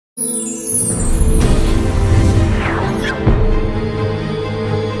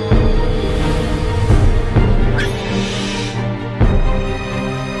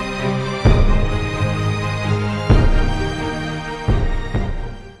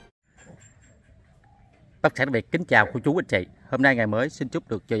Bác sĩ đặc biệt kính chào cô chú anh chị. Hôm nay ngày mới xin chúc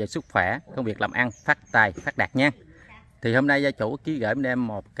được dồi dào sức khỏe, công việc làm ăn phát tài phát đạt nha. Thì hôm nay gia chủ ký gửi bên em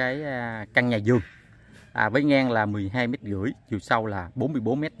một cái căn nhà vườn với ngang là 12,5 m, chiều sâu là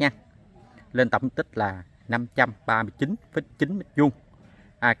 44 m nha. Lên tổng diện tích là 539,9 m².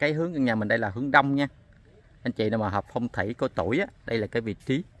 Cái hướng căn nhà mình đây là hướng đông nha. Anh chị nào mà hợp phong thủy có tuổi á, đây là cái vị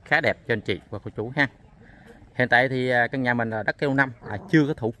trí khá đẹp cho anh chị và cô chú ha. Hiện tại thì căn nhà mình là đất keo 5, chưa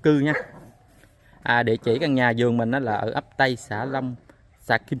có thổ cư nha. Địa chỉ căn nhà vườn mình là ở ấp Tây, xã Long,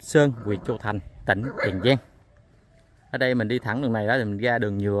 xã Kim Sơn, huyện Châu, Thành, tỉnh Tiền Giang. Ở đây mình đi thẳng đường này đó thì mình ra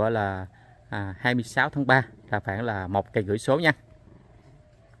đường nhựa là 26 tháng 3 là khoảng là 1,5 cây số nha.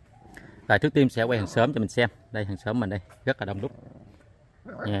 Rồi trước tiên sẽ quay hàng xóm cho mình xem. Đây hàng xóm mình đây rất là đông đúc,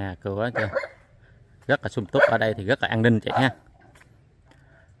 nhà cửa rất là sum túc. Ở đây thì rất là an ninh chị ha.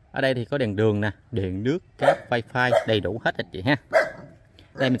 Ở đây thì có đèn đường nè, điện nước, cáp, wifi đầy đủ hết anh chị ha.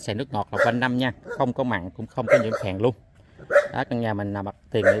 Đây mình xài nước ngọt là quanh năm nha, không có mặn cũng không có nhiễm phèn luôn. Đó, căn nhà mình là mặt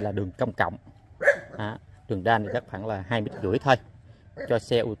tiền đây là đường công cộng. Đường đan thì chắc khoảng là 2,5 m thôi. Cho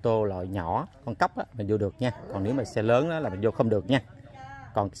xe ô tô loại nhỏ, con cốc á, mình vô được nha. Còn nếu mà xe lớn đó là mình vô không được nha.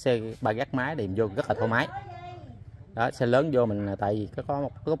 Còn xe ba gác mái thì mình vô rất là thoải mái. Đó, xe lớn vô mình tại vì có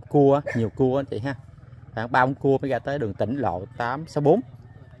một gốc cua, nhiều cua anh chị ha. Khoảng 3 cua mới ra tới đường tỉnh lộ 864.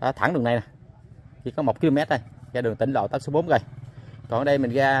 Đó, thẳng đường này nè, chỉ có 1 km thôi, ra đường tỉnh lộ 864 rồi. Còn ở đây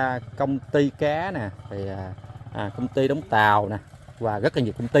mình ra công ty cá nè, thì công ty đóng tàu nè, và rất là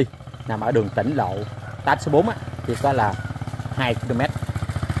nhiều công ty nằm ở đường tỉnh lộ 864 á, chỉ có là 2 km.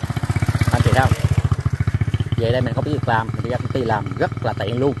 Anh chị thấy không? Về đây mình không có việc làm, mình đi ra công ty làm rất là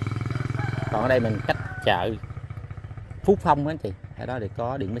tiện luôn. Còn ở đây mình cách chợ Phú Phong á anh chị, ở đó thì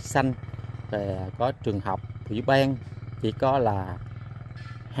có điện máy xanh, rồi có trường học, thủy ban, chỉ có là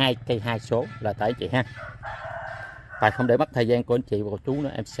 2 cây 2 số là tới chị ha. Và không để mất thời gian của anh chị và cô chú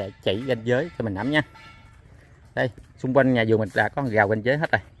nữa, em sẽ chỉ ranh giới cho mình nắm nha. Đây, xung quanh nhà vườn mình đã có rào ranh giới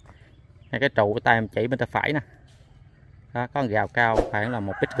hết rồi. Ngay cái trụ của tay em chỉ bên tay phải nè. Đó, có rào cao khoảng là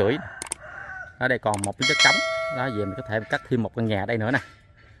 1,5 m. Ở đây còn một miếng đất trống. Đó, về mình có thể cắt thêm một căn nhà ở đây nữa nè.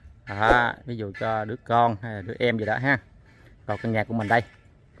 Đó, ví dụ cho đứa con hay là đứa em gì đó ha. Còn căn nhà của mình đây.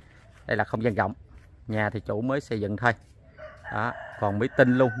 Đây là không gian rộng. Nhà thì chủ mới xây dựng thôi. Đó, còn mới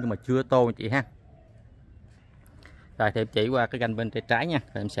tinh luôn nhưng mà chưa tô anh chị ha. Rồi thì em chỉ qua cái ganh bên tay trái nha,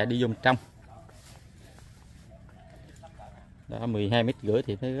 rồi em sẽ đi vô bên trong. Đó, 12,5 m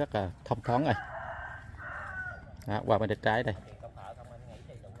thì thấy rất là thông thoáng rồi. Đó, qua bên tay trái đây.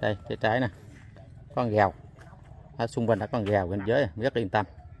 Đây, tay trái nè. Có con rào. Đó, xung quanh đã có con rào bên dưới, rất yên tâm.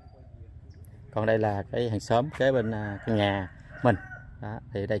 Còn đây là cái hàng xóm kế bên căn nhà mình. Đó,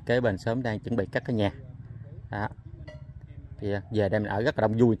 thì đây kế bên xóm đang chuẩn bị cắt cái nhà. Đó. Thì về đây mình ở rất là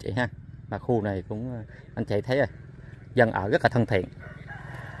đông vui chị ha. Mà khu này cũng anh chị thấy rồi, dân ở rất là thân thiện.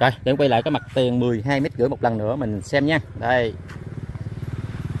 Rồi để quay lại cái mặt tiền 12,5 m một lần nữa mình xem nha. Đây,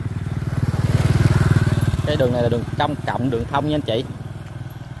 cái đường này là đường công cộng, đường thông nha anh chị.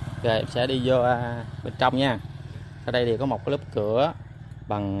 Rồi em sẽ đi vô bên trong nha. Ở đây thì có một cái lớp cửa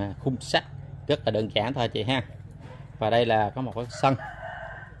bằng khung sắt rất là đơn giản thôi chị ha. Và đây là có một cái sân.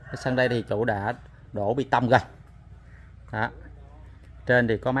 Cái sân đây thì chủ đã đổ bê tông rồi. Đó. Trên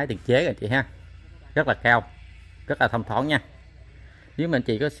thì có máy tiền chế rồi chị ha, rất là cao, rất là thông thoáng nha. Nếu mình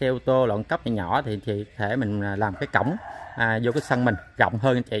chỉ có xe ô tô loại cấp nhỏ thì chị thể mình làm cái cổng vô cái sân mình rộng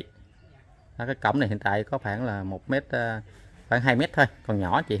hơn anh chị. Đó, cái cổng này hiện tại có khoảng là 1 m, khoảng 2 m thôi, còn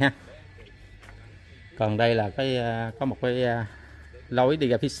nhỏ chị ha. Còn đây là cái có một cái lối đi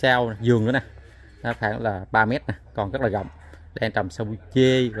ra phía sau vườn nữa nè, nó khoảng là 3 m nè, còn rất là rộng. Đang trồng sâu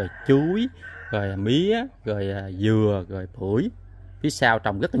chê, rồi chuối, rồi mía, rồi dừa, rồi bưởi. Phía sau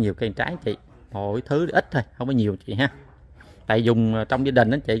trồng rất là nhiều cây trái chị, mọi thứ ít thôi, không có nhiều chị ha. Tại dùng trong gia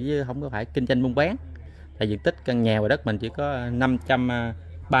đình đó chị, chứ không có phải kinh doanh buôn bán. Tại diện tích căn nhà và đất mình chỉ có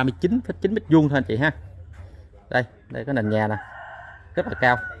 539,9 m² thôi chị ha. Đây, đây có nền nhà nè, rất là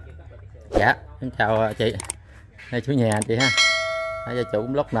cao. Dạ, em chào chị. Đây chủ nhà chị ha. Đây, gia chủ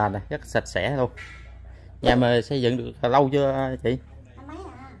cũng lót nền này, rất sạch sẽ luôn. Nhà mà xây dựng được lâu chưa chị?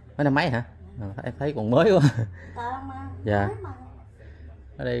 Mấy năm mấy hả? Em thấy còn mới quá. Dạ.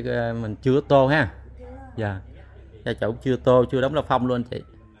 Ở đây mình chưa tô ha. Dạ. Gia chủ chưa tô, chưa đóng la phong luôn chị.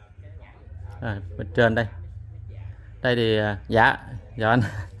 Bên trên đây. Đây thì dạ anh.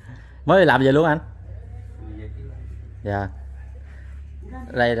 Mới làm gì luôn anh? Dạ.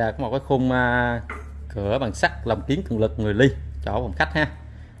 Đây là có một cái khung cửa bằng sắt lồng kiến cường lực người ly, chỗ phòng khách ha.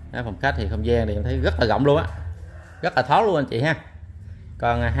 Đó, phòng khách thì không gian thì em thấy rất là rộng luôn á, rất là thoáng luôn anh chị ha.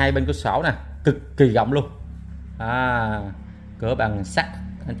 Còn hai bên cửa sổ nè, cực kỳ rộng luôn. Cửa bằng sắt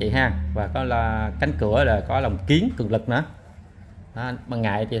anh chị ha, và có là cánh cửa là có lồng kiến cường lực nữa. Đó, ban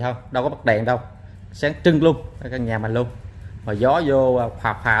ngày thì thôi đâu có bắt đèn đâu, sáng trưng luôn căn nhà mình luôn, mà gió vô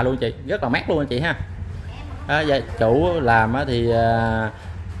phà phà luôn chị, rất là mát luôn anh chị ha. Gia chủ làm thì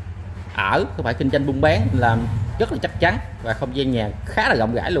ở không phải kinh doanh buôn bán, làm rất là chắc chắn và không gian nhà khá là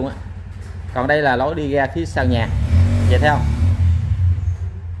rộng rãi luôn á. Còn đây là lối đi ra phía sau nhà, vậy thấy không,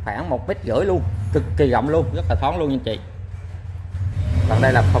 khoảng 1,5 mét luôn, cực kỳ rộng luôn, rất là thoáng luôn anh chị. Còn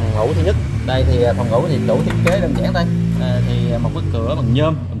đây là phòng ngủ thứ nhất. Đây thì phòng ngủ thì chủ thiết kế đơn giản thôi, thì một cái cửa bằng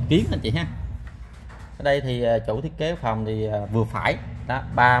nhôm bằng kiến anh chị ha. Ở đây thì chủ thiết kế phòng thì vừa phải đó,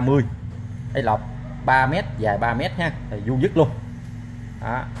 30 đây lọc 3 mét, dài 3 mét ha, thì vuông dứt luôn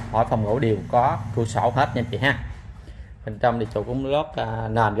đó. Mọi phòng ngủ đều có cửa sổ hết nha anh chị ha. Bên trong thì chủ cũng lót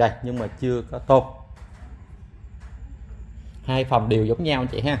nền rồi nhưng mà chưa có tôn. Hai phòng đều giống nhau anh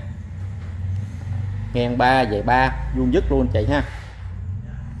chị ha, ngang 3 dài 3, vuông dứt luôn anh chị ha.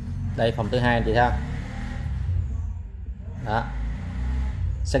 Đây phòng thứ hai anh chị ha, đó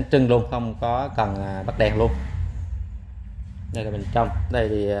sáng trưng luôn, không có cần bắt đèn luôn. Đây là bên trong. Đây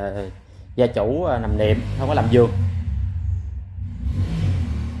thì gia chủ nằm niệm, không có làm vườn.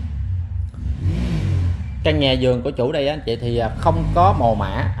 Căn nhà vườn của chủ đây anh chị thì không có mồ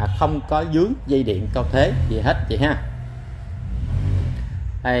mả, không có dướng dây điện cao thế gì hết chị ha.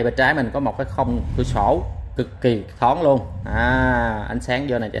 Đây bên trái mình có một cái không cửa sổ cực kỳ thoáng luôn, ánh sáng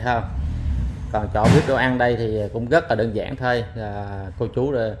vô này chị thấy không. Còn chỗ bếp đồ ăn đây thì cũng rất là đơn giản thôi, cô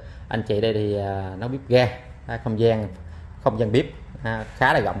chú anh chị đây thì nấu bếp ga, không gian bếp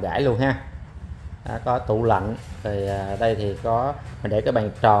khá là rộng rãi luôn ha. Có tủ lạnh rồi, đây thì có mình để cái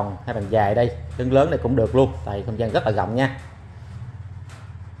bàn tròn hay bàn dài đây, đứng lớn này cũng được luôn, tại không gian rất là rộng nha.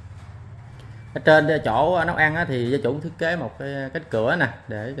 Ở trên chỗ nấu ăn thì gia chủ thiết kế một cái cánh cửa nè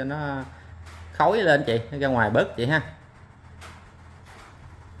để cho nó khói lên chị, nó ra ngoài bớt chị ha.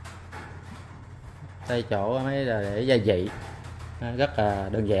 Đây chỗ mấy để gia vị rất là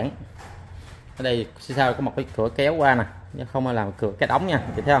đơn giản. Ở đây sau có một cái cửa kéo qua nè, chứ không phải làm cửa cái đóng nha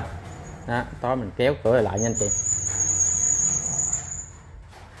chị thấy không. Đó, tối mình kéo cửa lại nha anh chị.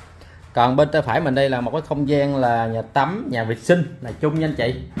 Còn bên tay phải mình đây là một cái không gian là nhà tắm, nhà vệ sinh là chung nha anh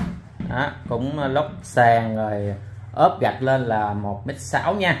chị. Đó, cũng lót sàn rồi ốp gạch lên là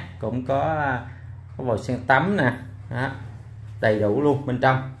 1,6 m nha, cũng có vòi sen tắm nè. Đó, đầy đủ luôn. Bên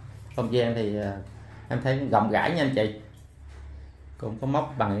trong không gian thì em thấy rộng rãi nha anh chị, cũng có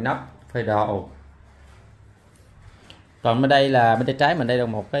móc bằng nắp phơi đồ. Còn bên đây là bên tay trái mình đây là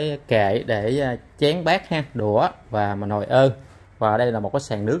một cái kệ để chén bát ha, đũa và mà nồi ơ, và đây là một cái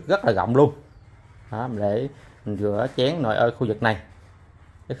sàn nước rất là rộng luôn đó, để mình rửa chén nồi ơ khu vực này.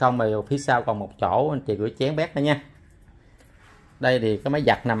 Chứ không mà phía sau còn một chỗ anh chị rửa chén bát nữa nha. Đây thì có máy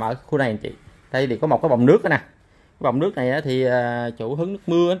giặt nằm ở khu này anh chị. Đây thì có một cái bồn nước đó nè. Cái bồn nước này thì chủ hứng nước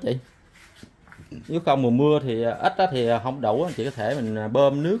mưa anh chị, nếu không mùa mưa thì ít đó thì không đủ, anh chị có thể mình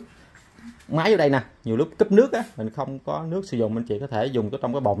bơm nước máy vô đây nè. Nhiều lúc cấp nước á mình không có nước sử dụng, anh chị có thể dùng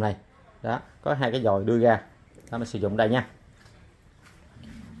trong cái bồn này đó, có hai cái dòi đưa ra đó, mình sử dụng đây nha.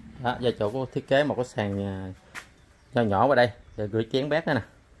 Đó, gia chủ có thiết kế một cái sàn nho nhỏ vào đây để rửa chén bát đó nè.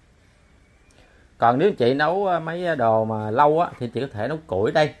 Còn nếu chị nấu mấy đồ mà lâu á thì chị có thể nấu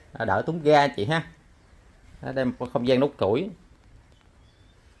củi đây, đỡ tốn ga chị ha. Đó, đây một không gian nấu củi,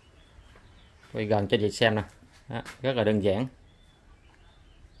 quay gần cho chị xem nè. Đó, rất là đơn giản.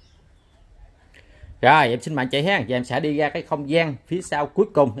 Rồi em xin mời chị ha, và em sẽ đi ra cái không gian phía sau cuối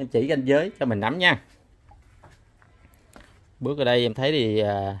cùng, em chỉ ranh giới cho mình nắm nha. Bước ở đây em thấy thì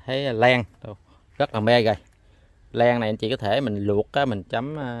thấy lan rất là mê rồi. Lan này anh chị có thể mình luộc á, mình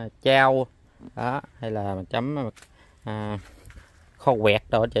chấm chao đó, hay là mình chấm kho quẹt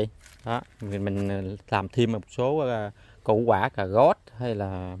rồi anh chị. Đó, mình làm thêm một số củ quả cà rốt hay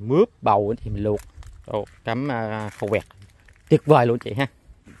là mướp bầu thì mình luộc chấm kho quẹt tuyệt vời luôn chị ha.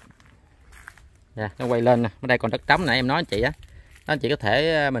 Nó quay lên nè, ở đây còn đất trống nãy em nói anh chị á, anh chị có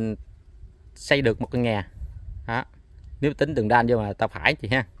thể mình xây được một căn nhà đó, nếu tính đường đan vô mà tao phải chị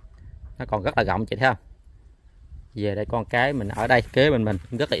ha. Nó còn rất là rộng chị thấy không. Về đây con cái mình ở đây kế bên mình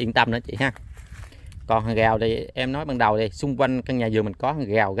rất là yên tâm nữa chị ha. Còn hàng rào thì em nói ban đầu thì xung quanh căn nhà vườn mình có hàng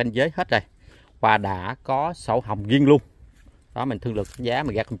rào ranh giới hết rồi, và đã có sổ hồng riêng luôn đó, mình thương lượng giá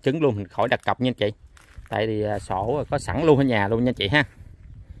mình ra công chứng luôn, mình khỏi đặt cọc nha anh chị, tại vì sổ có sẵn luôn ở nhà luôn nha chị ha.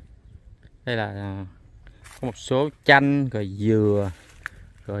 Đây là có một số chanh rồi dừa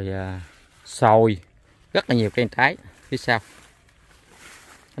rồi sồi, rất là nhiều cây trái phía sau.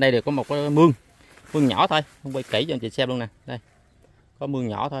 Ở đây đều có một cái mương nhỏ thôi, không quay kỹ cho anh chị xem luôn nè. Đây có mương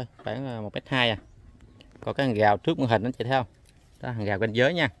nhỏ thôi, khoảng 1,2 m à. Còn cái hàng rào trước màn hình anh chị thấy không, đó hàng rào ranh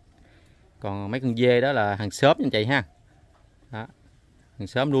giới nha. Còn mấy con dê đó là hàng xóm anh chị ha. Đó, hàng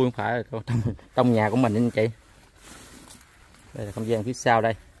xóm luôn, không phải trong nhà của mình anh chị. Đây là không gian phía sau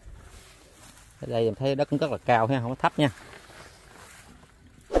đây. Ở đây em thấy đất cũng rất là cao ha, không có thấp nha.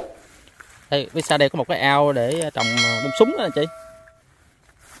 Đây phía sau đây có một cái ao để trồng bông súng đó anh chị.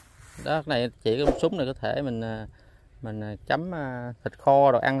 Đó, cái này chị cái bông súng này có thể mình chấm thịt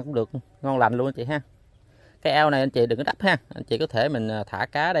kho rồi ăn cũng được, ngon lành luôn anh chị ha. Cái ao này anh chị đừng có đắp ha, anh chị có thể mình thả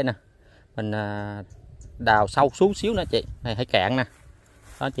cá đây nè, mình đào sâu xuống xíu nữa chị, này hải cạn nè.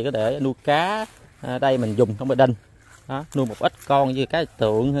 Đó, chị có thể nuôi cá đây mình dùng trong gia đình. Đó, nuôi một ít con như cá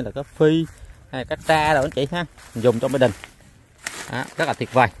tượng hay là cá phi hay cá tra rồi anh chị ha, mình dùng trong gia đình. Đó, rất là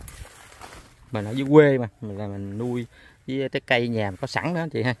tuyệt vời. Mình ở dưới quê mà mình nuôi với trái cây nhà có sẵn đó anh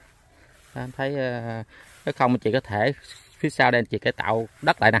chị ha. Đó, em thấy nếu không anh chị có thể phía sau đây anh chị cải tạo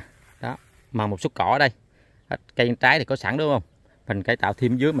đất lại nè. Đó, mà một số cỏ ở đây, cây trái thì có sẵn đúng không, mình cải tạo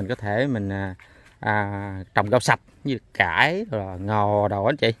thêm dưới, mình có thể mình trồng rau sạch như cải rồi ngò đồ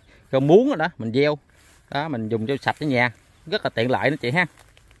anh chị, rau muống rồi đó mình gieo đó, mình dùng rau sạch ở nhà rất là tiện lợi đó chị ha.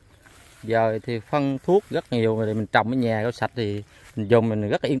 Giờ thì phân thuốc rất nhiều rồi, mình trồng ở nhà rau sạch thì mình dùng mình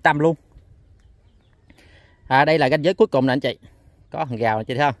rất là yên tâm luôn. Đây là ranh giới cuối cùng nè anh chị, có hàng rào anh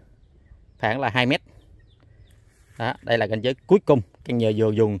chị thấy không, khoảng là 2 mét. Đó, đây là ranh giới cuối cùng căn nhà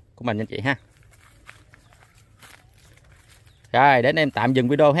vườn của mình anh chị ha. Rồi đến em tạm dừng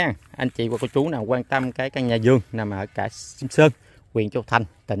video ha. Anh chị và cô chú nào quan tâm cái căn nhà vườn nằm ở cả Sơn, huyện Châu, Thành,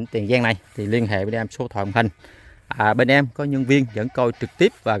 tỉnh Tiền Giang này thì liên hệ với em số thoại màn hình. Bên em có nhân viên dẫn coi trực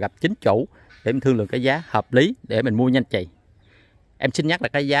tiếp và gặp chính chủ để mình thương lượng cái giá hợp lý để mình mua nha anh chị. Em xin nhắc là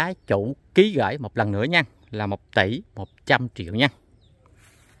cái giá chủ ký gửi một lần nữa nha, là 1.100.000.000 nha.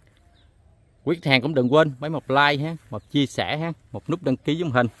 Quý khách hàng cũng đừng quên bấm một like ha, một chia sẻ ha, một nút đăng ký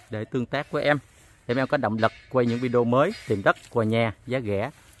giống hình để tương tác với em, để em có động lực quay những video mới tìm đất qua nhà giá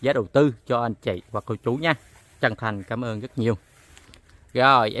rẻ, giá đầu tư cho anh chị và cô chú nha. Chân thành cảm ơn rất nhiều.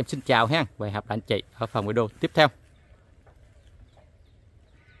 Rồi em xin chào ha, và hẹn gặp lại anh chị ở phần video tiếp theo.